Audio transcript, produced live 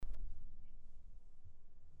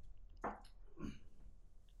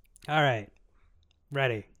All right.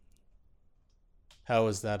 Ready. How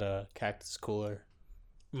is that a cactus cooler?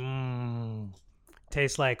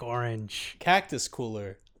 Tastes like orange. Cactus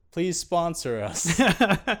cooler, please sponsor us.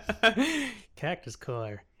 Cactus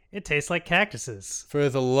cooler. It tastes like cactuses. For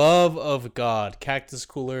the love of God, Cactus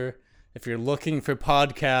Cooler, if you're looking for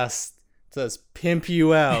podcasts to pimp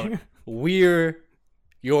you out, we're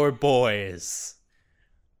your boys.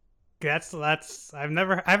 I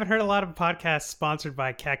haven't heard a lot of podcasts sponsored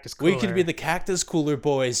by Cactus Cooler. We could be the Cactus Cooler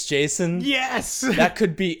boys, Jason. Yes! That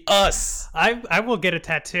could be us. I will get a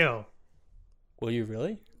tattoo. Will you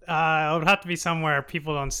really? It would have to be somewhere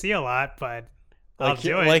people don't see a lot, but I'll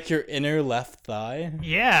do it. Like your inner left thigh?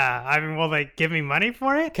 Yeah. I mean, will they give me money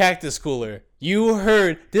for it? Cactus Cooler, you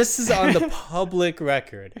heard. This is on the public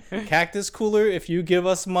record. Cactus Cooler, if you give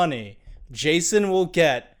us money, Jason will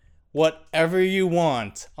get whatever you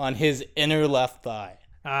want on his inner left thigh.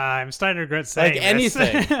 I'm starting to regret saying Like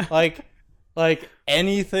anything. this. like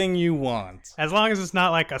anything you want. As long as it's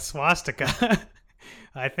not like a swastika,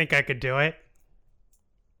 I think I could do it.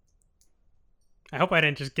 I hope I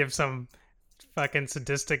didn't just give some fucking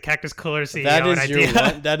sadistic Cactus Cooler CEO an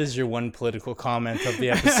idea. That is your one political comment of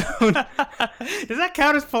the episode. Does that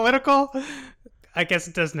count as political? I guess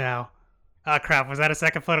it does now. Oh, crap. Was that a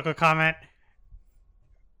second political comment?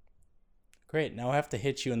 Great. Now I have to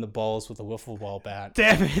hit you in the balls with a wiffle ball bat.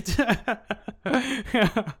 Damn it.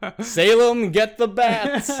 Salem, get the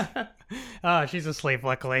bats. Oh, she's asleep,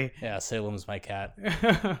 luckily. Yeah, Salem's my cat.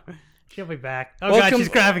 She'll be back. Oh, God, she's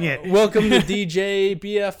grabbing it. Welcome to DJ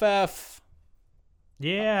BFF.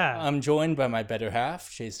 Yeah. I'm joined by my better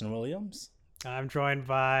half, Jason Williams. I'm joined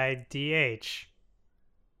by DH.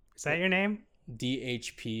 Is that your name?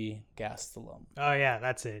 DHP Gastelum. Oh, yeah,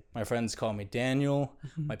 that's it. My friends call me Daniel.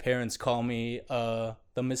 My parents call me The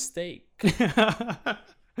Mistake.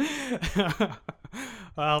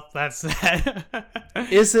 Well, that's that.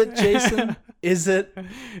 Is it, Jason? Is it?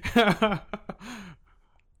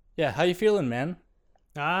 Yeah, how you feeling, man?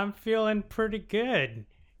 I'm feeling pretty good.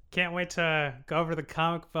 Can't wait to go over the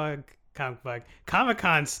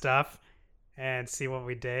Comic-Con stuff and see what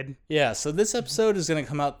we did. Yeah, so this episode is going to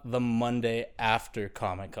come out the Monday after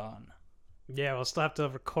Comic-Con. Yeah, we'll still have to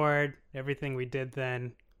record everything we did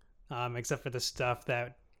then, except for the stuff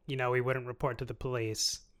that, we wouldn't report to the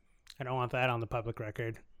police. I don't want that on the public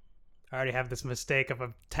record. I already have this mistake of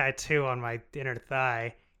a tattoo on my inner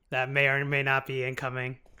thigh that may or may not be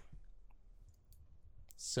incoming.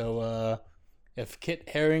 So, if Kit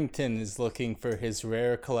Harington is looking for his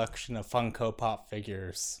rare collection of Funko Pop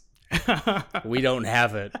figures, we don't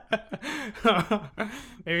have it.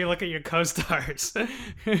 Maybe look at your co-stars.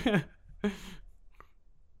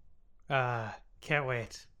 Can't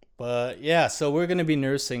wait. But yeah, so we're going to be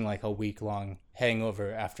nursing like a week-long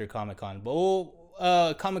hangover after Comic-Con.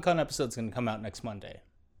 But Comic-Con episode's going to come out next Monday.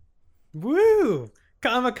 Woo!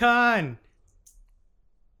 Comic-Con!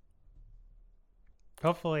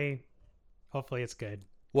 Hopefully it's good.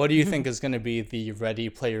 What do you think is going to be the Ready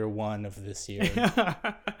Player One of this year?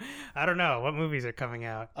 I don't know. What movies are coming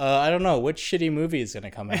out? I don't know. Which shitty movie is going to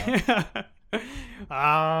come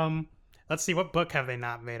out? Let's see. What book have they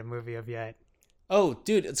not made a movie of yet? Oh,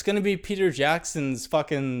 dude, it's going to be Peter Jackson's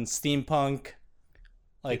fucking steampunk,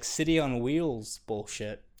 like City on Wheels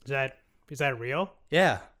bullshit. Is that real?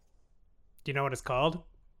 Yeah. Do you know what it's called?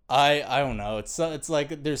 I don't know. It's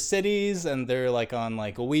like there's cities and they're like on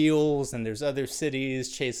like wheels, and there's other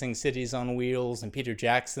cities chasing cities on wheels, and Peter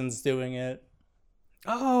Jackson's doing it.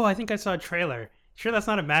 Oh, I think I saw a trailer. Sure that's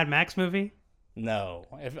not a Mad Max movie? No.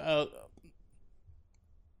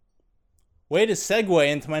 Way to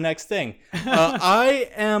segue into my next thing. I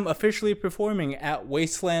am officially performing at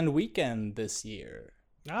Wasteland Weekend this year.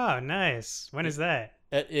 Oh, nice. When is that?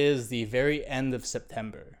 It is the very end of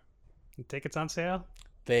September. Tickets on sale?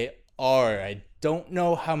 They are. I don't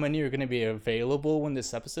know how many are going to be available when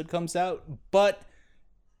this episode comes out, but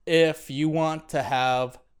if you want to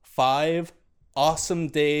have 5 awesome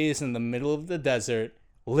days in the middle of the desert,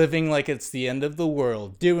 living like it's the end of the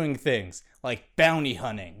world, doing things like bounty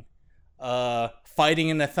hunting, fighting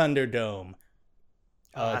in a Thunderdome,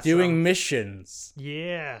 doing missions,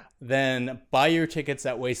 yeah, then buy your tickets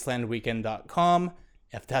at wastelandweekend.com.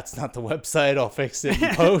 If that's not the website, I'll fix it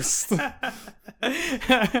in post. But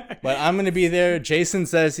I'm going to be there. Jason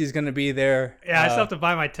says he's going to be there. Yeah, I still have to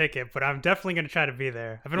buy my ticket, but I'm definitely going to try to be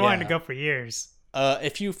there. I've been wanting to go for years.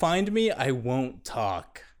 If you find me, I won't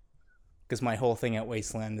talk. Because my whole thing at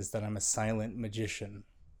Wasteland is that I'm a silent magician.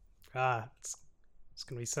 It's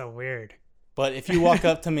going to be so weird. But if you walk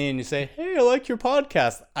up to me and you say, hey, I like your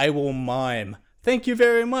podcast, I will mime. Thank you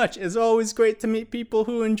very much. It's always great to meet people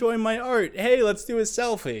who enjoy my art. Hey, let's do a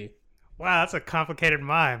selfie. Wow, that's a complicated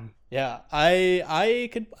mime. Yeah, I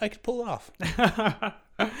could pull it off.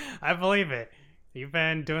 I believe it. You've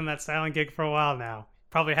been doing that silent gig for a while now.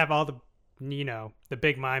 Probably have all the, the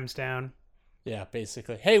big mimes down. Yeah,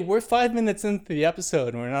 basically. Hey, we're 5 minutes into the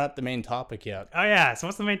episode and we're not at the main topic yet. Oh yeah, so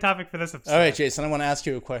what's the main topic for this episode? All right, Jason, I want to ask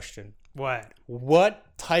you a question. What?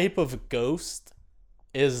 What type of ghost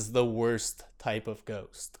is the worst type of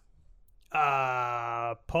ghost?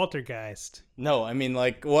 Poltergeist. No, I mean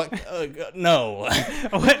like what? No.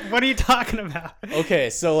 What are you talking about? Okay,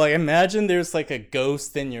 so like imagine there's like a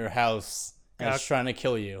ghost in your house and it's trying to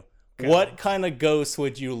kill you. Okay. What kind of ghost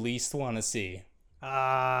would you least want to see?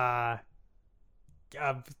 A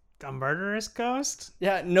murderous ghost?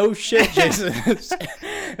 Yeah, no shit, Jason.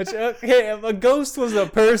 It's okay, if a ghost was a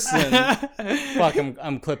person. Fuck,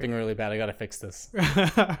 I'm clipping really bad. I gotta fix this.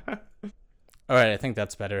 All right, I think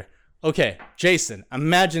that's better. Okay, Jason,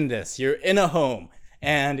 imagine this. You're in a home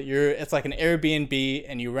and it's like an Airbnb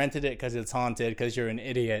and you rented it because it's haunted because you're an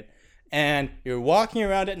idiot. And you're walking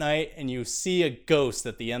around at night and you see a ghost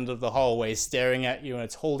at the end of the hallway staring at you and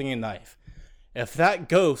it's holding a knife. If that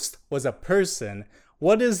ghost was a person,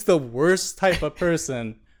 what is the worst type of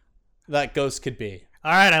person that ghost could be?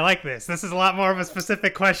 All right, I like this. This is a lot more of a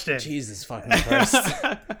specific question. Jesus fucking Christ.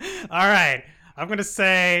 All right, I'm going to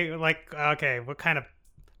say, okay, what kind of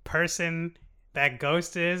person that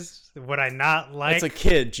ghost is would I not like? It's a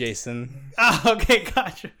kid, Jason. Oh, okay,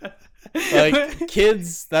 gotcha. Like,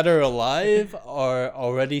 kids that are alive are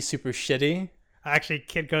already super shitty. Actually,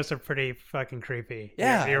 kid ghosts are pretty fucking creepy.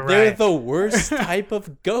 Yeah, you're they're right. the worst type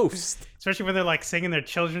of ghost. Especially when they're like singing their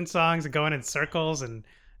children's songs and going in circles and,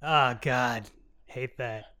 oh god, hate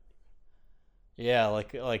that. Yeah,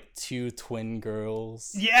 like two twin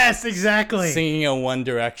girls. Yes, exactly. Singing a One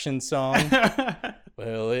Direction song.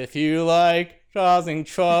 Well, if you like causing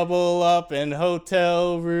trouble up in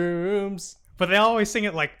hotel rooms. But they always sing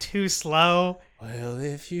it like too slow. Well,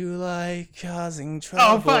 if you like causing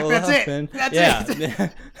trouble. Oh fuck, that's up it. in... That's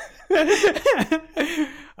it.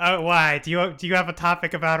 Why? Do you have a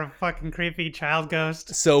topic about a fucking creepy child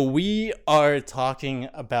ghost? So we are talking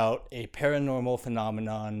about a paranormal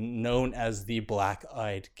phenomenon known as the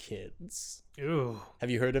Black-Eyed Kids. Ooh. Have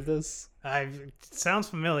you heard of this? It sounds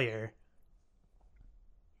familiar.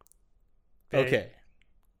 Okay.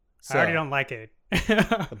 I already don't like it.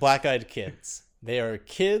 The Black-Eyed Kids. They are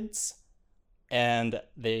kids, and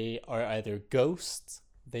they are either ghosts,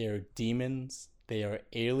 they are demons, they are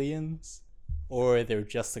aliens, or they're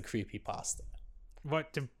just a creepypasta.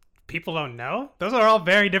 What, do people don't know? Those are all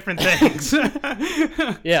very different things.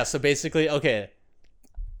 Yeah, so basically, okay.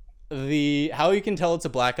 How you can tell it's a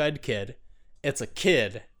Black-Eyed Kid, it's a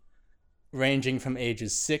kid ranging from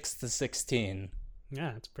ages 6 to 16.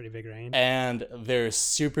 Yeah, it's a pretty big range. And they're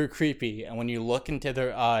super creepy, and when you look into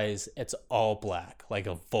their eyes, it's all black, like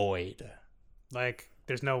a void. Like,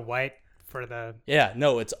 there's no white for the... Yeah,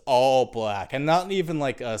 no, it's all black. And not even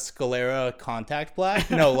like a sclera contact black.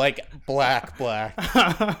 No, like black. Okay,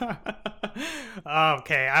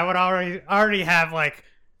 I would already have like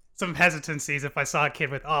some hesitancies if I saw a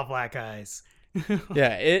kid with all black eyes.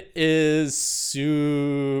 Yeah, it is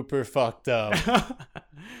super fucked up.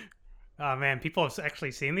 Oh man, people have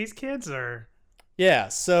actually seen these kids, or? Yeah,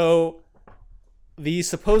 so the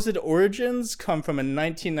supposed origins come from a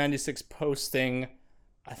 1996 posting,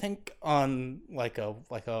 I think on like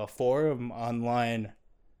a forum online.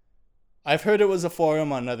 I've heard it was a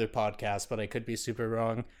forum on another podcast, but I could be super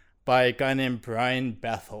wrong, by a guy named Brian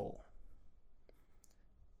Bethel.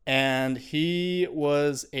 And he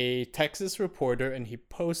was a Texas reporter, and he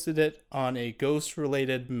posted it on a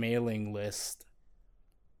ghost-related mailing list.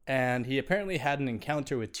 And he apparently had an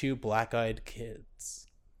encounter with two black-eyed kids.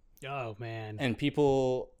 Oh, man. And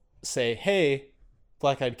people say, hey,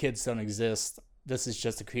 black-eyed kids don't exist. This is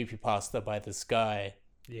just a creepypasta by this guy.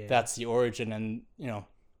 Yeah. That's the origin, and,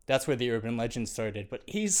 that's where the urban legend started. But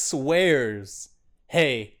he swears,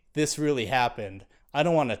 hey, this really happened. I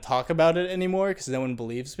don't want to talk about it anymore because no one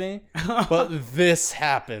believes me. But this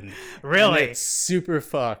happened. Really? And it's super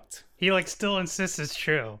fucked. He still insists it's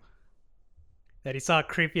true. That he saw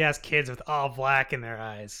creepy ass kids with all black in their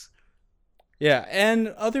eyes. Yeah, and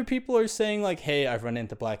other people are saying hey, I've run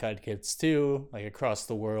into black-eyed kids too, across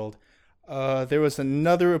the world. There was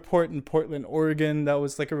another report in Portland, Oregon that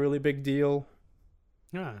was a really big deal.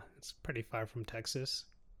 Yeah, it's pretty far from Texas.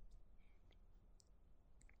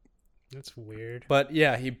 That's weird. But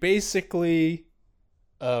yeah, he basically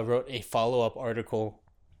wrote a follow-up article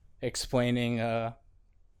explaining,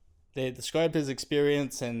 they described his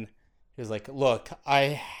experience, and he was like, look,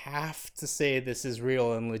 I have to say this is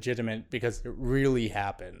real and legitimate because it really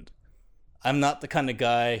happened. I'm not the kind of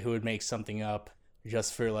guy who would make something up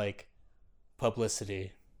just for like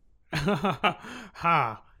publicity.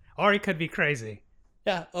 Huh. Or he could be crazy.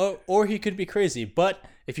 Yeah, or he could be crazy. But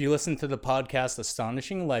if you listen to the podcast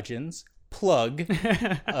Astonishing Legends, plug,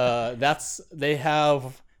 they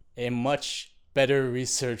have a much better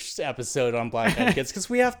researched episode on Black Eyed Kids because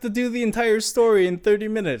we have to do the entire story in 30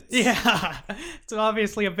 minutes. Yeah, it's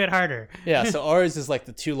obviously a bit harder. Yeah, so ours is like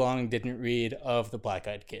the too long didn't read of the Black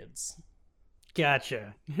Eyed Kids.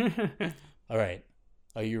 Gotcha. All right,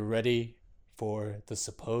 are you ready for the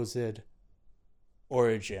supposed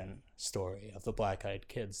origin story of the Black Eyed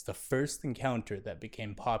Kids, the first encounter that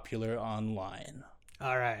became popular online?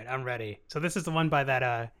 All right, I'm ready. So this is the one by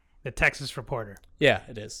that the Texas reporter. Yeah,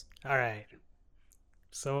 it is. All right.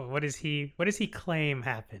 So what does he claim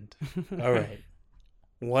happened? All right.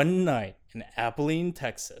 One night in Abilene,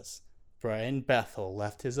 Texas, Brian Bethel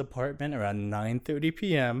left his apartment around 9:30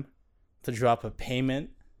 p.m. to drop a payment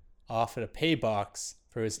off at a pay box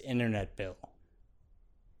for his internet bill.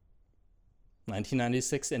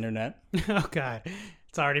 1996 internet. Oh god,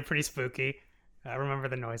 it's already pretty spooky. I remember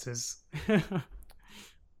the noises.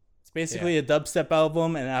 Basically a dubstep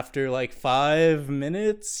album, and after like 5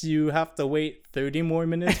 minutes you have to wait 30 more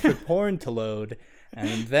minutes for porn to load,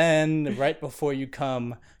 and then right before you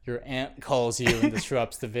come your aunt calls you and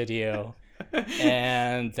disrupts the video,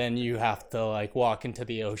 and then you have to like walk into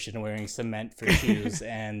the ocean wearing cement for shoes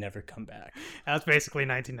and never come back. That's basically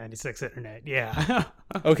 1996 internet. Yeah.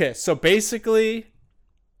 Okay, so basically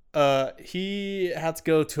he had to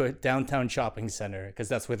go to a downtown shopping center because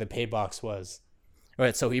that's where the pay box was. All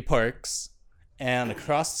right, so he parks, and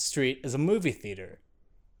across the street is a movie theater.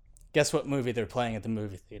 Guess what movie they're playing at the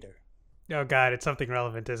movie theater? Oh god, it's something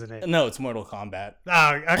relevant, isn't it? No, it's Mortal Kombat.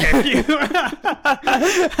 Oh, okay.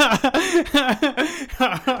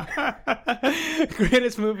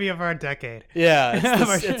 Greatest movie of our decade. Yeah,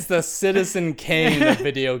 it's the Citizen Kane of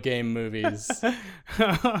video game movies.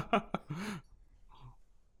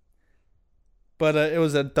 But it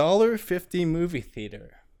was a $1.50 movie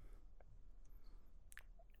theater.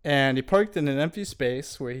 And he parked in an empty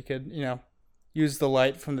space where he could, use the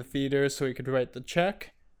light from the theater so he could write the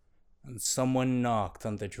check. And someone knocked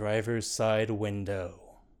on the driver's side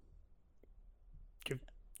window.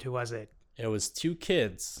 Who was it? It was 2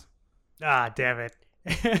 kids. Ah, damn it.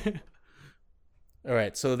 All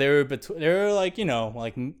right, so they were like,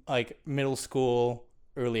 like middle school,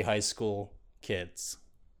 early high school kids.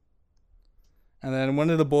 And then one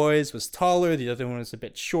of the boys was taller, the other one was a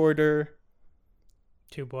bit shorter.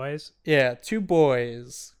 2 boys? Yeah, 2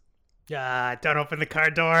 boys. Don't open the car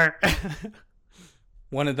door.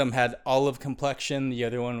 One of them had olive complexion. The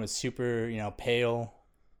other one was super, pale.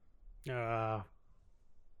 Do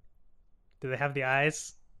they have the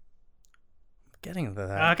eyes? I'm getting into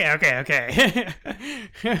that. Okay.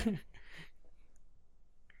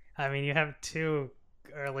 I mean, you have 2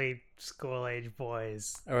 early school age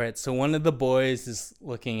boys. All right, so one of the boys is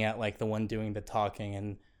looking at like the one doing the talking,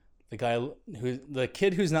 and the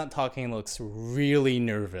kid who's not talking looks really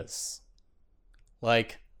nervous.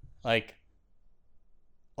 Like, hey,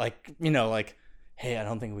 I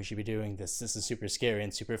don't think we should be doing this. This is super scary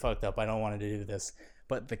and super fucked up. I don't want to do this.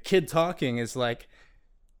 But the kid talking is like,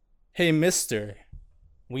 hey, mister,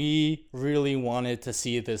 we really wanted to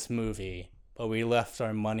see this movie, but we left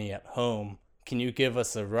our money at home. Can you give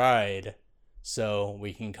us a ride so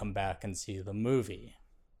we can come back and see the movie?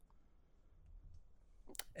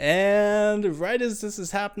 And right as this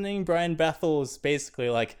is happening, Brian Bethel is basically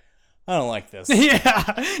like, I don't like this.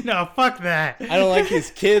 Yeah, no, fuck that. I don't like these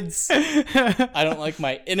kids. I don't like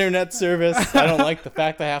my internet service. I don't like the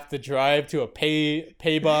fact I have to drive to a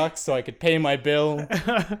pay box so I could pay my bill.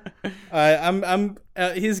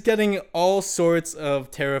 He's getting all sorts of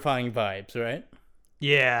terrifying vibes, right?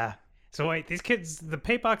 Yeah. So wait, these kids, the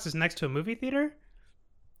pay box is next to a movie theater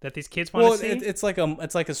that these kids want to see? It's like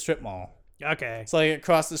a strip mall. Okay. It's like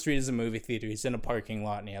across the street is a movie theater. He's in a parking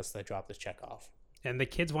lot and he has to drop his check off. And the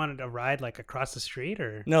kids wanted a ride like across the street,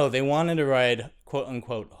 or? No, they wanted a ride, quote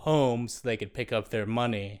unquote, home so they could pick up their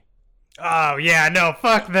money. Oh yeah, no,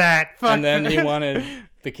 fuck that. Fuck. And then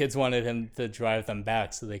the kids wanted him to drive them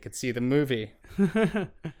back so they could see the movie.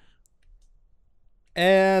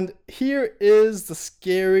 And here is the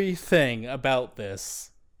scary thing about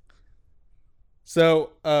this.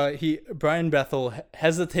 So, Brian Bethel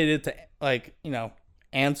hesitated to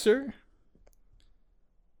answer,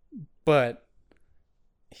 but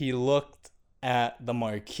he looked at the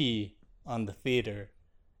marquee on the theater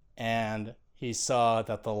and he saw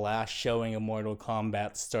that the last showing of Mortal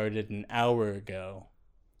Kombat started an hour ago.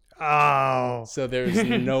 Oh. So there's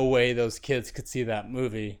no way those kids could see that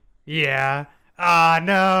movie. Yeah. Ah,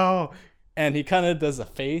 no. And he kind of does a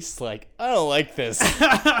face like, I don't like this.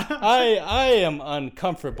 I am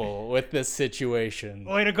uncomfortable with this situation.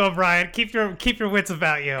 Way to go, Brian. Keep your wits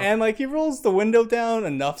about you. And like he rolls the window down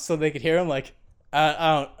enough so they could hear him. Like,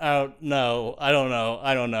 I don't know. I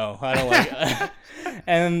don't like.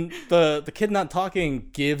 And the kid not talking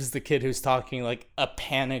gives the kid who's talking like a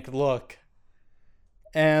panicked look.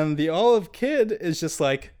 And the olive kid is just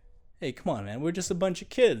like, hey, come on, man. We're just a bunch of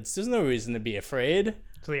kids. There's no reason to be afraid.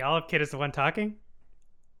 So the olive kid is the one talking?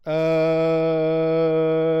 Or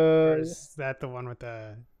Or is that the one with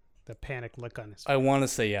the panic look on his face? I want to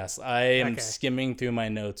say yes. I am Okay. skimming through my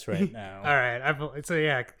notes right now. All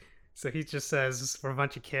right. So he just says we're a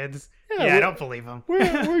bunch of kids. Yeah, Yeah, I don't believe him.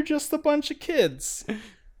 we're just a bunch of kids.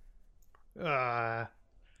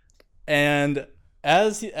 And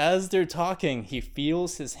as they're talking, he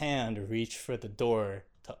feels his hand reach for the door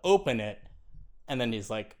to open it, and then he's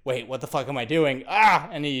like, "Wait, what the fuck am I doing?" Ah!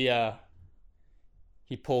 And he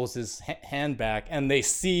pulls his hand back, and they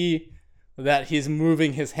see that he's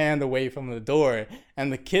moving his hand away from the door.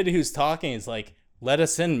 And the kid who's talking is like, "Let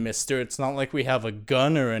us in, mister. It's not like we have a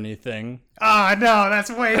gun or anything." Oh no,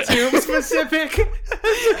 that's way too specific.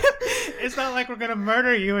 It's not like we're gonna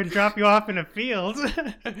murder you and drop you off in a field.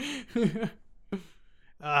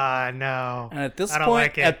 Ah, no. And at this I don't point,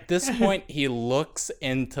 like it. at this point, he looks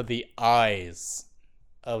into the eyes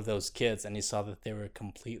of those kids, and he saw that they were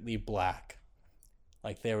completely black,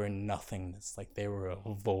 like they were nothingness, like they were a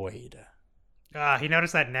void. He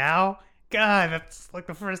noticed that now? God, that's like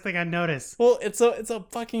the first thing I noticed. Well, it's a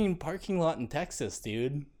fucking parking lot in Texas,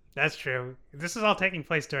 dude. That's true. This is all taking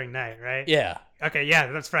place during night, right? Yeah, Okay, yeah,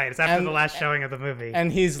 that's right. It's after And- the last showing of the movie.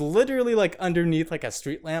 and he's literally like underneath like a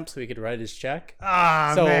street lamp, so he could write his check.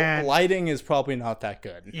 Ah, So man. lighting is probably not that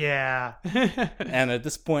good. Yeah. And at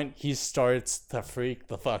this point, he starts to freak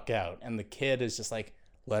the fuck out, and the kid is just like,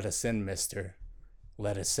 "Let us in, mister.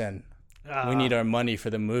 Let us in. We need our money for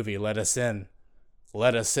the movie. Let us in.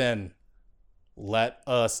 Let us in. Let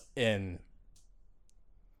us in."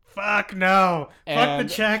 Fuck no. Fuck And-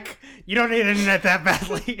 the check. You don't need internet that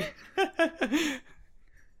badly.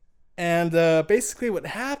 And basically what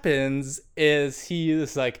happens is he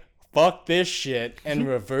is like, "Fuck this shit," and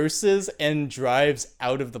reverses and drives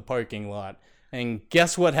out of the parking lot. And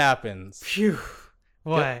guess what happens? Phew.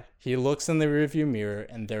 What? He looks in the rearview mirror,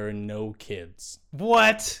 and there are no kids.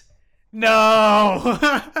 What? No.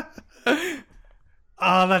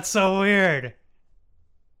 Oh, that's so weird.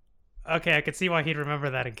 Okay, I could see why he'd remember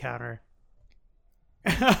that encounter.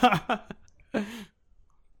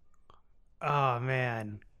 Oh,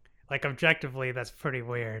 man. Like, objectively, that's pretty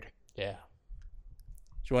weird. Yeah.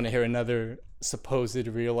 Do you want to hear another supposed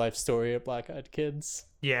real life story of Black Eyed Kids?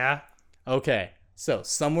 Yeah? Okay, so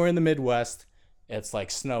somewhere in the Midwest, it's like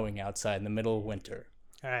snowing outside in the middle of winter.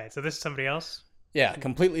 Alright, so this is somebody else? Yeah,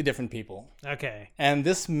 completely different people. Okay. And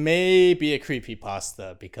this may be a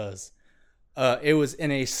creepypasta because it was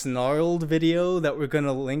in a snarled video that we're going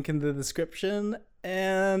to link in the description.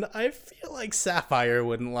 And I feel like Sapphire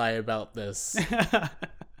wouldn't lie about this.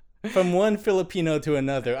 From one Filipino to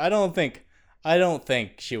another, I don't think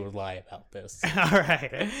she would lie about this.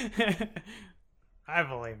 Alright. I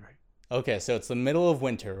believe her. Okay, so it's the middle of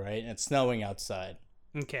winter, right? And it's snowing outside.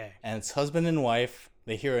 Okay. And it's husband and wife.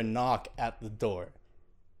 They hear a knock at the door.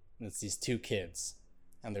 And it's these two kids.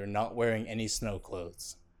 And they're not wearing any snow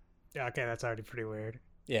clothes. Okay, that's already pretty weird.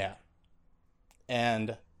 Yeah.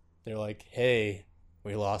 And they're like, "Hey,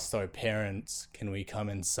 we lost our parents. Can we come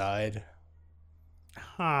inside?"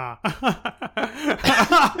 Huh.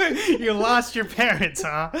 You lost your parents,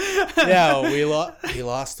 huh? Yeah, we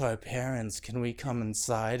lost our parents. Can we come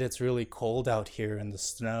inside? It's really cold out here in the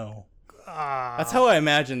snow. That's how I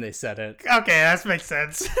imagine they said it. Okay, that makes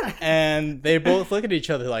sense. And they both look at each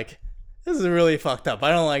other like, "This is really fucked up.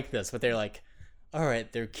 I don't like this." But they're like, "All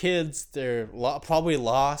right, they're kids. They're probably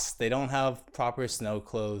lost. They don't have proper snow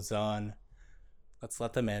clothes on. Let's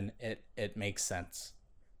let them in. It makes sense.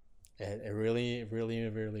 It really, really,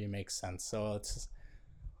 really makes sense. So let's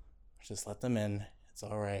just let them in. It's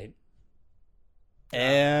all right."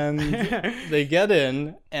 And they get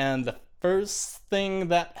in, and the first thing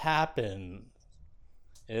that happens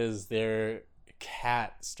is their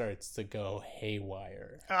cat starts to go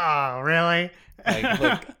haywire. Oh, really?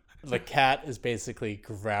 Like, the cat is basically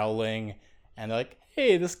growling, and they're like,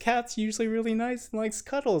 "Hey, this cat's usually really nice and likes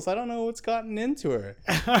cuddles. I don't know what's gotten into her."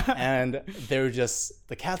 And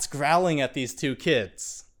the cat's growling at these two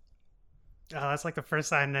kids. Oh, that's like the first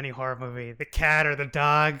sign in any horror movie. The cat or the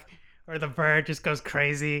dog or the bird just goes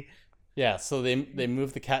crazy. Yeah, so they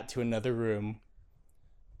move the cat to another room,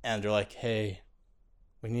 and they're like, "Hey,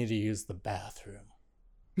 We need to use the bathroom.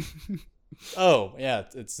 Oh, yeah,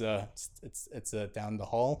 it's down the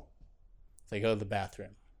hall. So I go to the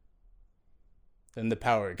bathroom. Then the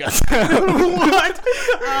power goes out. What?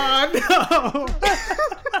 Oh, no.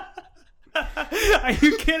 Are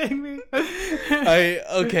you kidding me?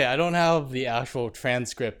 I don't have the actual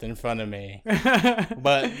transcript in front of me,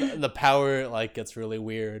 but the power like gets really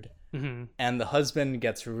weird, and the husband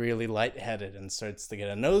gets really lightheaded and starts to get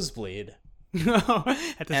a nosebleed.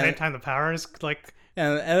 At the same time, the power is like,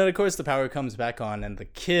 and of course the power comes back on, and the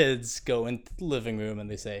kids go into the living room and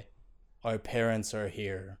they say, "Our parents are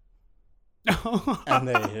here," and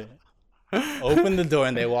they open the door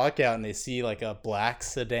and they walk out and they see like a black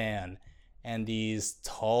sedan. And these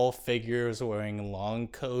tall figures wearing long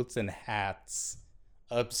coats and hats,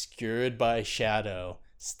 obscured by shadow,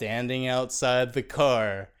 standing outside the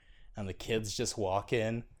car. And the kids just walk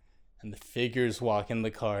in, and the figures walk in the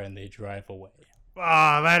car, and they drive away.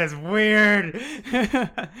 oh, that is weird.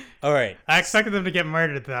 All right. I expected them to get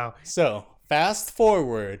murdered, though. So, fast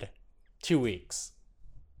forward 2 weeks.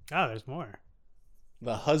 Oh, there's more.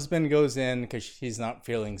 The husband goes in because he's not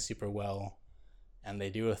feeling super well, and they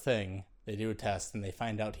do a thing. They do a test and they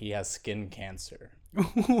find out he has skin cancer.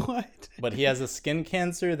 What? But he has a skin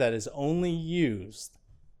cancer that is only used.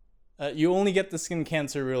 You only get the skin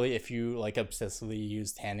cancer really if you like obsessively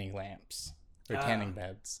use tanning lamps or tanning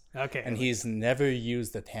beds. Okay. And he's never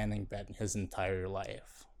used a tanning bed in his entire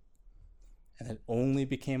life. And it only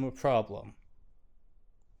became a problem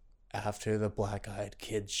after the black-eyed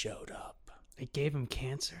kid showed up. They gave him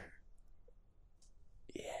cancer?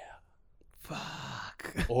 Yeah. Fuck.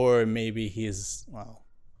 Or maybe he's, well,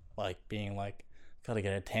 like being like, gotta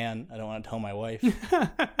get a tan. I don't want to tell my wife.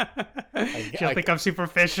 She'll think I'm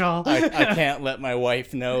superficial. I can't let my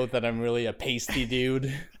wife know that I'm really a pasty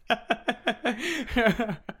dude.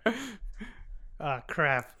 Oh,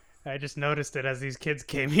 crap. I just noticed it as these kids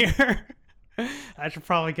came here. I should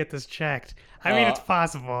probably get this checked. I mean, it's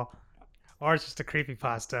possible. Or it's just a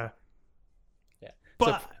creepypasta. Yeah.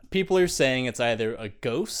 But So people are saying it's either a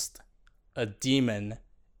ghost, a demon,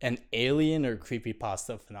 an alien, or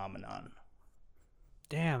creepypasta phenomenon.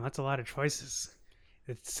 damn, that's a lot of choices.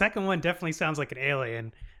 The second one definitely sounds like an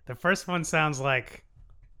alien. The first one sounds like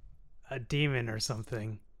a demon or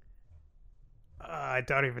something. I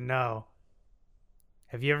don't even know.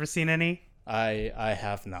 Have you ever seen any? I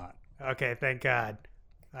have not. Okay, thank God.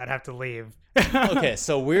 I'd have to leave. Okay,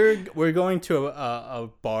 so we're going to a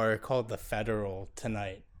bar called the Federal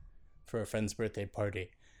tonight for a friend's birthday party.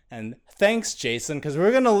 And thanks, Jason, because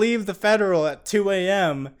we're going to leave the Federal at 2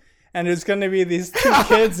 a.m. and there's going to be these two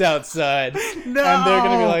kids outside. No! And they're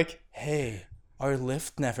going to be like, hey, our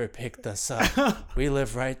lift never picked us up. We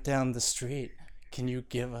live right down the street. Can you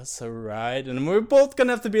give us a ride? And we're both going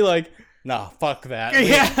to have to be like, nah, fuck that.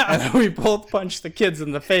 Yeah. And then we both punch the kids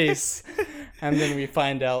in the face. And then we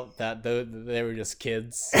find out that they were just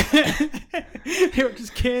kids. They were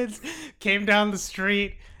just kids. Came down the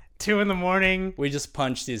street, 2 a.m. We just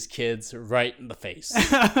punched these kids right in the face.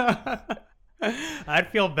 I'd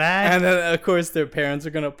feel bad. And then, of course, their parents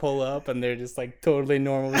are going to pull up and they're just like totally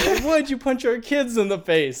normal. Like, why'd you punch our kids in the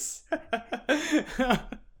face?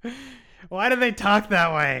 Why do they talk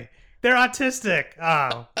that way? They're autistic.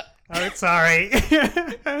 Oh, sorry.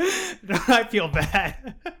 I feel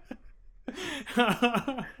bad.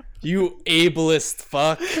 You ableist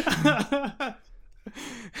fuck.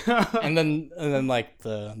 and then like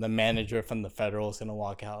the manager from the Federal is gonna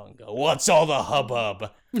walk out and go, what's all the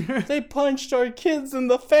hubbub? They punched our kids in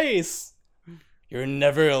the face. You're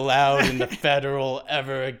never allowed in the Federal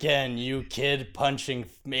ever again, you kid punching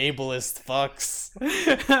ableist fucks.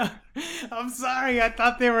 I'm sorry, I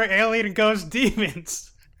thought they were alien and ghost demons.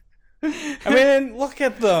 I mean, look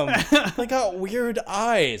at them. They got weird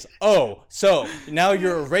eyes. Oh, so now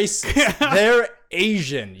you're a racist. They're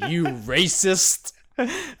Asian, you racist.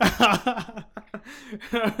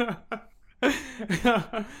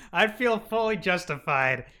 I'd feel fully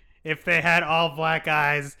justified if they had all black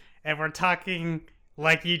eyes and were talking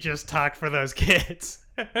like you just talked for those kids.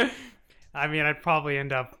 I mean, I'd probably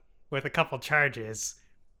end up with a couple charges,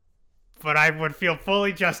 but I would feel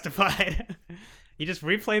fully justified. You just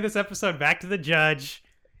replay this episode back to the judge.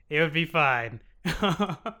 It would be fine.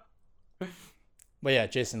 But yeah,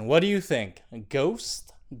 Jason, what do you think? A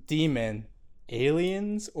ghost, demon,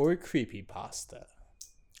 aliens, or creepypasta?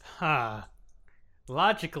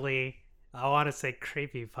 Logically, I want to say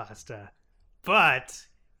creepypasta. But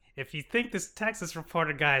if you think this Texas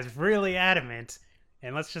reporter guy is really adamant,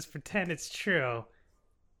 and let's just pretend it's true,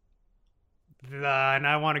 then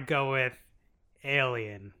I want to go with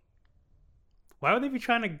alien. Why would they be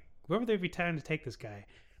trying to where would they be trying to take this guy?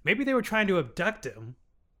 Maybe they were trying to abduct him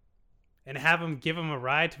and have him give him a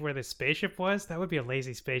ride to where the spaceship was. That would be a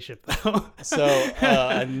lazy spaceship, though. So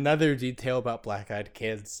another detail about Black Eyed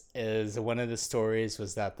Kids is one of the stories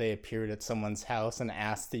was that they appeared at someone's house and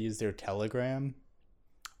asked to use their telegram.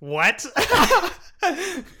 What?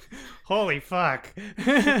 Holy fuck.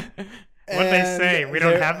 What'd they say? We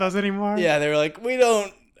don't have those anymore? Yeah, they were like, we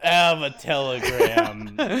don't have a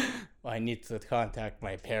telegram. I need to contact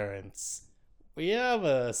my parents. We have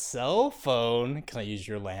a cell phone. Can I use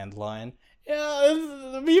your landline? Yeah,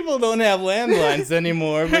 the people don't have landlines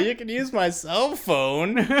anymore, but you can use my cell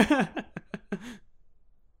phone.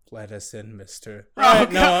 Let us in, mister. Oh,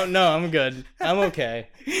 No, I'm good. I'm okay.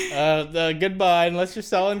 Goodbye, unless you're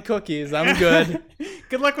selling cookies. I'm good.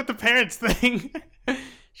 Good luck with the parents thing.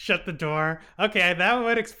 Shut the door. Okay, that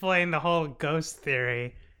would explain the whole ghost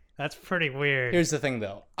theory. That's pretty weird. Here's the thing,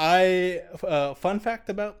 though. Fun fact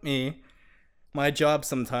about me. My job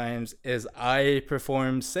sometimes is I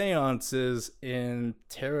perform seances in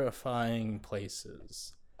terrifying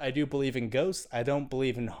places. I do believe in ghosts. I don't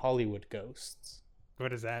believe in Hollywood ghosts.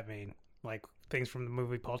 What does that mean? Like things from the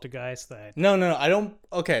movie Poltergeist that... No, I don't...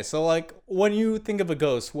 Okay, so like when you think of a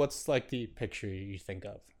ghost, what's like the picture you think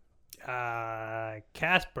of?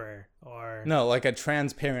 Casper or... No, like a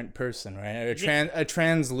transparent person, right? A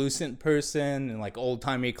translucent person in like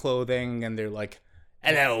old-timey clothing, and they're like...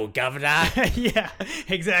 Hello, governor. Yeah,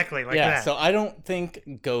 exactly like that. Yeah, so I don't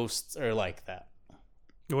think ghosts are like that.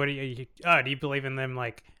 What do you believe in them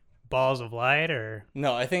like balls of light or?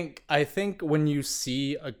 No, I think when you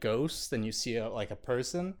see a ghost and you see a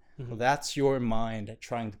person, Mm-hmm. that's your mind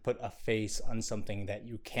trying to put a face on something that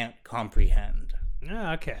you can't comprehend.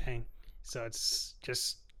 Oh, okay. So it's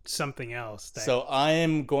just something else. So I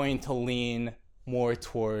am going to lean more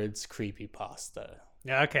towards creepypasta.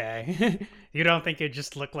 Okay. You don't think it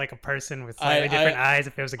just looked like a person with slightly different eyes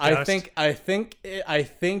if it was a ghost? I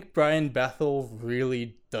think Brian Bethel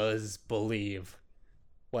really does believe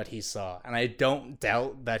what he saw, and I don't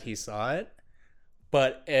doubt that he saw it,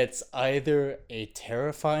 but it's either a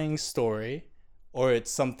terrifying story or it's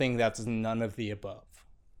something that's none of the above.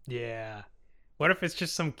 Yeah. What if it's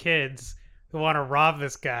just some kids who want to rob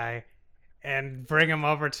this guy and bring him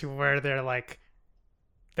over to where they're like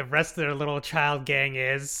the rest of their little child gang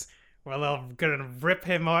is, where they're gonna rip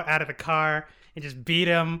him out of the car and just beat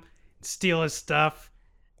him, steal his stuff.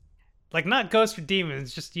 Like, not ghosts or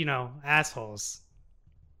demons, just, assholes.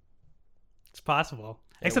 It's possible.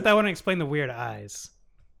 Except that wouldn't explain the weird eyes.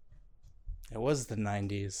 It was the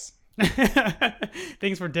 90s.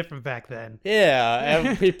 Things were different back then.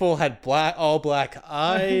 Yeah, people had all black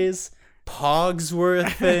eyes. Pogs were a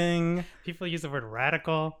thing. People use the word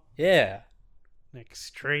radical. Yeah.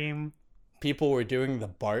 Extreme. People were doing the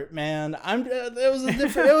Bartman.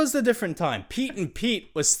 It was a different time. Pete and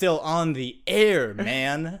Pete was still on the air,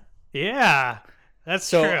 man. Yeah, that's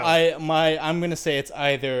so true. I'm gonna say it's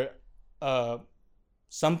either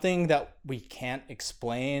something that we can't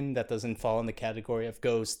explain that doesn't fall in the category of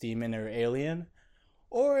ghost, demon, or alien,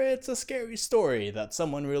 or it's a scary story that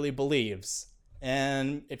someone really believes.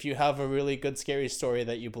 And if you have a really good scary story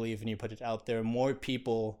that you believe and you put it out there, more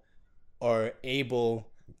people are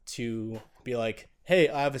able to be like, hey,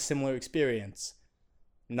 I have a similar experience.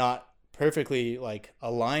 Not perfectly like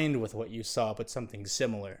aligned with what you saw, but something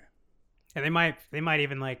similar. And they might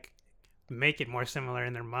even like make it more similar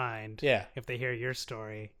in their mind. Yeah. If they hear your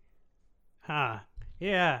story. Huh.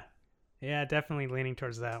 Yeah. Yeah, definitely leaning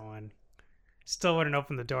towards that one. Still wouldn't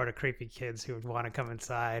open the door to creepy kids who would want to come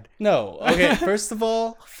inside. No. Okay, first of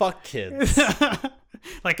all, fuck kids.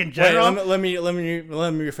 Like in general. Wait, let me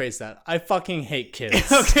rephrase that. I fucking hate kids.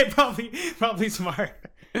 Okay, probably smart.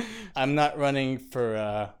 I'm not running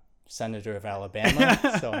for senator of Alabama,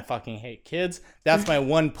 so I fucking hate kids. That's my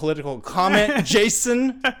one political comment,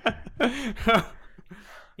 Jason.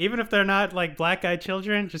 Even if they're not like black-eyed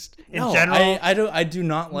children, just in general. I do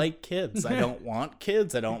not like kids. I don't want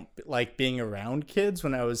kids. I don't like being around kids.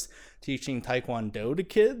 When I was teaching Taekwondo to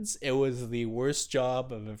kids, it was the worst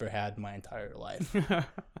job I've ever had in my entire life.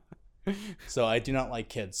 So I do not like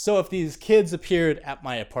kids. So if these kids appeared at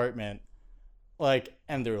my apartment,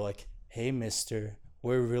 and they were like, hey, mister,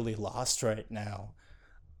 we're really lost right now.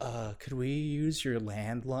 Could we use your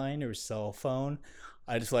landline or cell phone?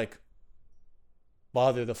 I just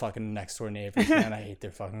bother the fucking next door neighbors, man. I hate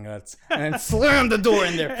their fucking guts. And then slam the door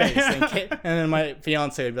in their face. And then my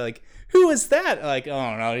fiance would be like, who is that? Like,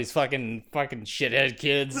 oh no, these fucking shithead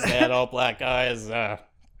kids. They had all black eyes. They're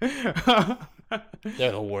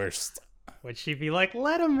the worst. would she be like,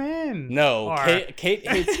 let him in? No, Or Kate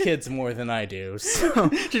hates kids more than I do. So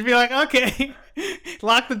she'd be like, okay,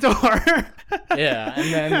 lock the door.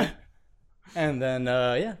 yeah, and then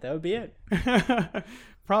yeah, that would be it.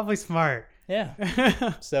 Probably smart. Yeah.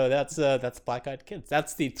 So that's Black Eyed Kids.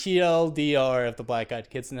 That's the TLDR of the Black Eyed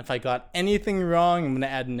Kids. And if I got anything wrong, I'm gonna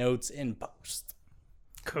add notes in post.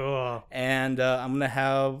 Cool. And I'm gonna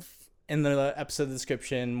have in the episode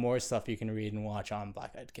description more stuff you can read and watch on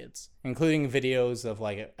Black Eyed Kids, including videos of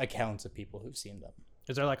like accounts of people who've seen them.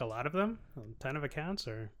 Is there like a lot of them? A ton of accounts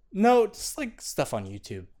or? No, just like stuff on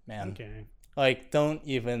YouTube, man. Okay. Like, don't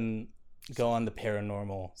even go on the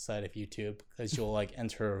paranormal side of YouTube because you'll like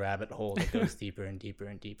enter a rabbit hole that goes deeper and deeper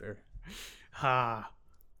and deeper. Ah,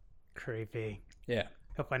 creepy. Yeah.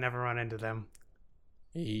 Hope I never run into them.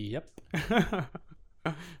 Yep.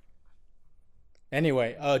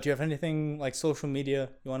 Anyway, do you have anything like social media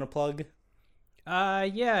you want to plug?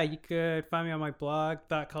 Yeah, you could find me on my blog,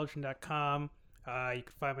 thoughtculture.com. You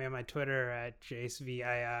can find me on my Twitter at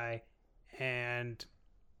JaceVII. And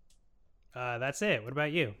that's it. What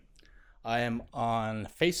about you? I am on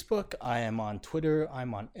Facebook, I am on Twitter,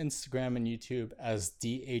 I'm on Instagram and YouTube as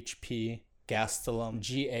DHP Gastelum,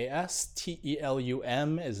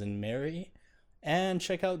 GASTELUM as in Mary. And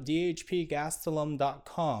check out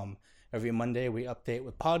dhpgastelum.com. Every Monday we update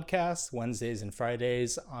with podcasts, Wednesdays and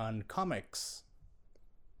Fridays on comics.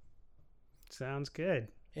 Sounds good.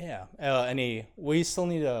 Yeah. We still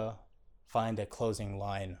need to find a closing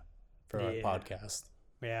line for our podcast.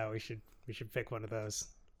 Yeah, we should pick one of those.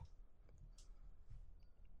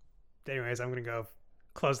 Anyways, I'm gonna go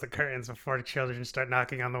close the curtains before the children start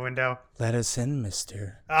knocking on the window. Let us in,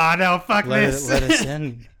 mister. Oh no, fuck this. Let us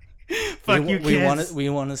in. Fuck you, kids. We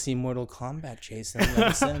want to see Mortal Kombat, Jason. Let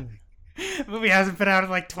us in. The movie hasn't been out in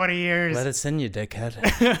like 20 years. Let us in, you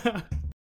dickhead.